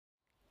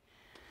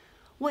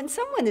When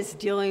someone is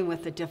dealing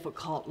with a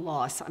difficult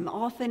loss, I'm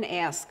often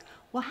asked,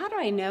 well, how do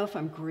I know if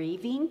I'm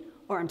grieving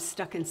or I'm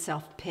stuck in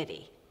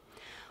self-pity?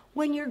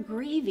 When you're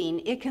grieving,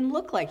 it can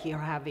look like you're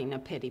having a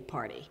pity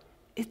party.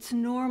 It's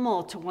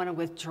normal to want to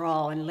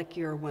withdraw and lick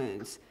your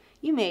wounds.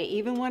 You may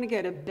even want to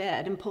go to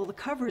bed and pull the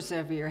covers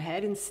over your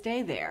head and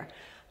stay there.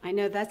 I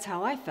know that's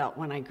how I felt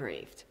when I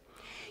grieved.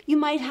 You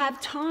might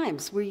have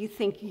times where you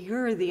think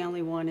you're the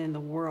only one in the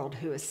world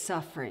who is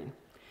suffering.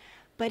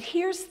 But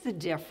here's the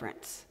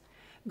difference.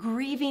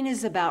 Grieving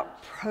is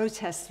about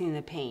protesting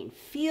the pain,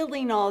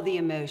 feeling all the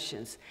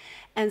emotions,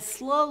 and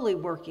slowly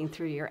working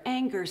through your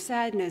anger,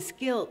 sadness,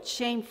 guilt,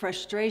 shame,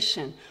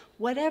 frustration,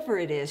 whatever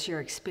it is you're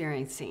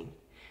experiencing.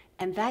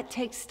 And that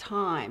takes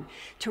time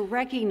to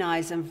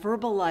recognize and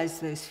verbalize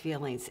those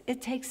feelings.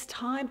 It takes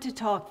time to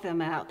talk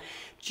them out,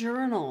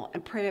 journal,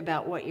 and pray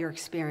about what you're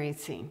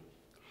experiencing.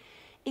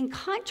 In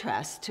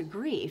contrast to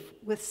grief,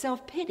 with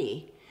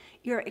self-pity,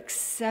 you're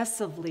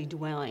excessively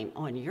dwelling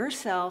on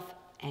yourself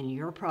and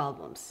your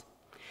problems.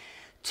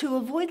 To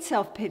avoid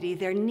self-pity,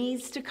 there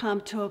needs to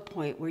come to a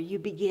point where you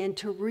begin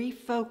to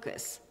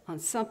refocus on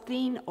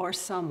something or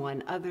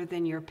someone other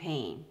than your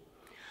pain.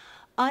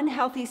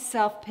 Unhealthy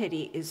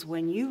self-pity is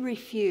when you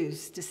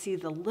refuse to see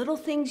the little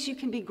things you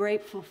can be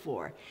grateful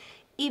for,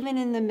 even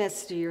in the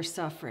midst of your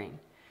suffering.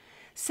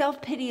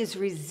 Self-pity is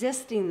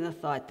resisting the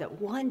thought that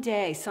one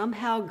day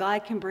somehow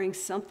God can bring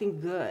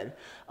something good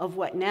of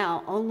what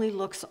now only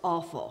looks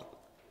awful.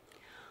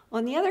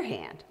 On the other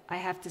hand, I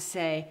have to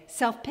say,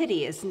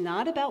 self-pity is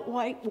not about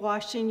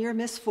whitewashing your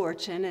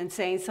misfortune and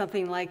saying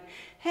something like,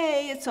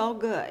 hey, it's all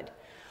good,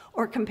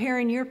 or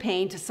comparing your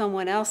pain to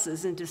someone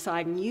else's and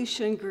deciding you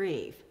shouldn't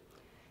grieve.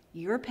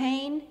 Your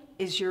pain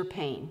is your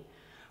pain.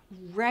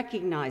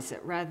 Recognize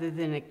it rather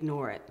than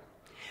ignore it.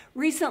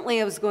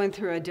 Recently, I was going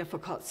through a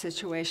difficult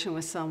situation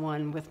with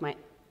someone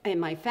in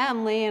my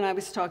family, and I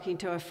was talking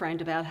to a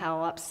friend about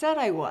how upset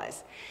I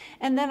was.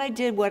 And then I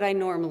did what I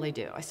normally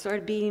do. I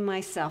started beating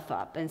myself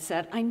up and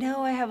said, I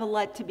know I have a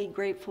lot to be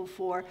grateful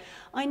for.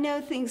 I know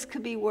things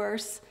could be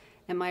worse.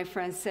 And my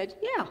friend said,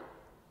 yeah,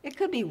 it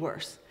could be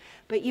worse.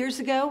 But years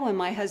ago, when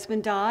my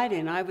husband died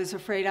and I was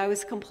afraid I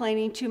was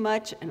complaining too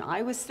much and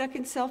I was stuck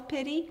in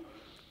self-pity,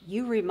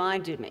 you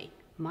reminded me,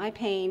 my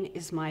pain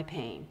is my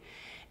pain.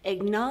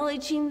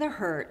 Acknowledging the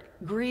hurt,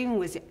 grieving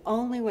was the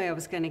only way I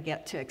was going to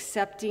get to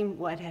accepting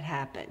what had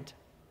happened.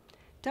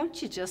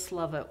 Don't you just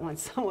love it when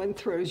someone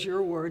throws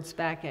your words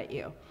back at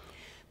you?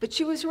 But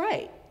she was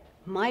right.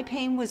 My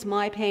pain was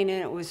my pain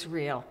and it was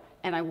real,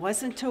 and I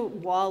wasn't to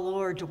wallow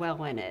or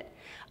dwell in it.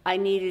 I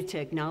needed to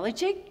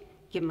acknowledge it,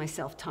 give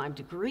myself time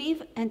to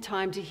grieve and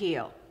time to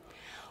heal.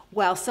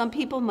 While some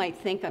people might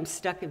think I'm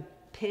stuck in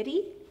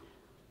pity,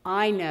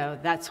 I know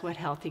that's what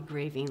healthy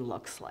grieving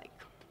looks like.